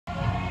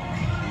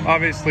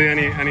Obviously,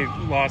 any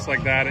loss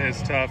like that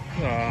is tough.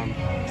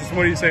 Just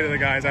what do you say to the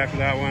guys after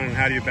that one, and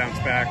how do you bounce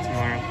back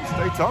tomorrow?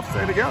 Stay tough,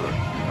 stay together. You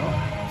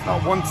know, it's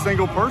not one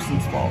single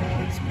person's fault.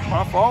 It's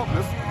my fault.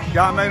 This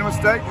guy made a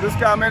mistake. This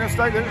guy made a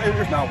mistake.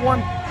 There's not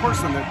one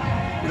person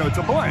that, you know,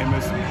 to blame.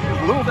 It's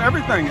little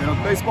everything. You know,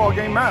 baseball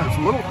game matters.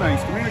 Little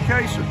things,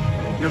 communication.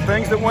 You know,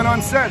 things that went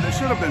unsaid that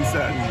should have been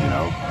said. You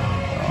know,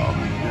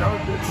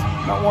 it's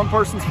not one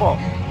person's fault.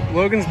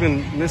 Logan's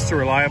been Mr.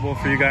 Reliable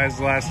for you guys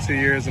the last 2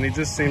 years, and he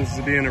just seems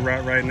to be in a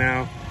rut right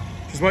now.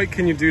 Just what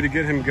can you do to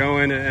get him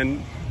going,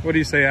 and what do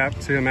you say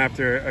to him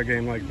after a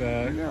game like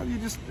that? You know, you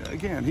just,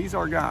 again, he's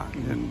our guy.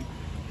 And,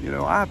 you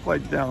know, I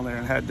played down there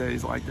and had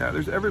days like that.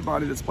 There's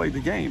everybody that's played the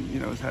game, you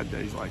know, has had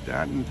days like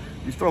that. And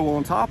you throw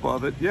on top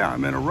of it, yeah,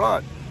 I'm in a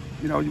rut.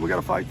 You know, we got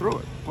to fight through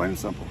it, plain and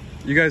simple.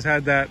 You guys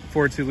had that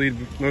 4-2 lead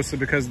mostly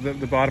because of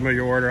the bottom of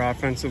your order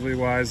offensively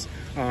wise.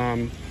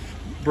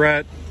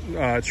 Brett,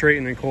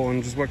 Trayton, and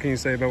Colton, just what can you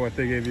say about what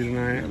they gave you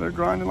tonight? Yeah, they're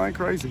grinding like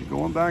crazy,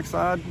 going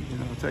backside, you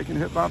know, taking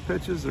hit by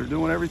pitches. They're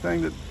doing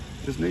everything that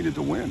is needed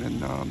to win.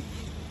 And,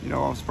 you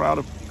know, I was proud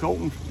of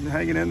Colton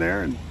hanging in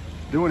there and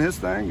doing his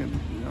thing. And,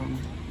 you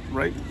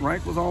know,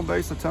 Rank was on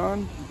base a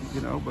ton,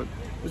 you know, but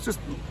it's just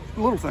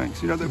little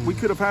things, you know, that we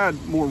could have had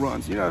more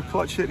runs. You know, a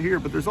clutch hit here,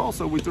 but there's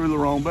also we threw the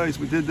wrong base.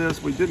 We did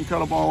this, we didn't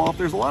cut a ball off.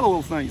 There's a lot of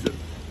little things that,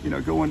 you know,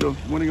 go into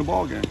winning a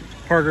ball game.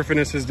 Parker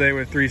finished his day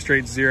with 3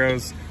 straight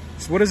zeros.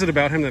 So what is it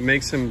about him that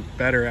makes him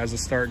better as the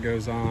start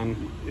goes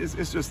on?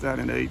 It's just that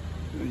innate,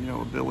 you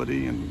know,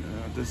 ability and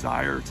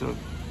desire to.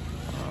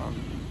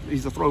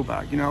 He's a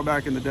throwback. You know,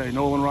 back in the day,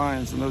 Nolan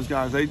Ryans and those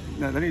guys, they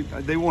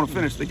want to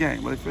finish the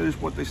game. When they finish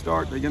what they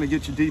start, they're going to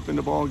get you deep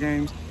into ball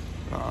games.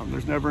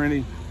 There's never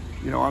any,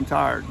 you know, I'm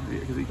tired,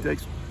 because he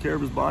takes care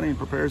of his body and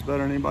prepares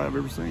better than anybody I've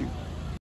ever seen.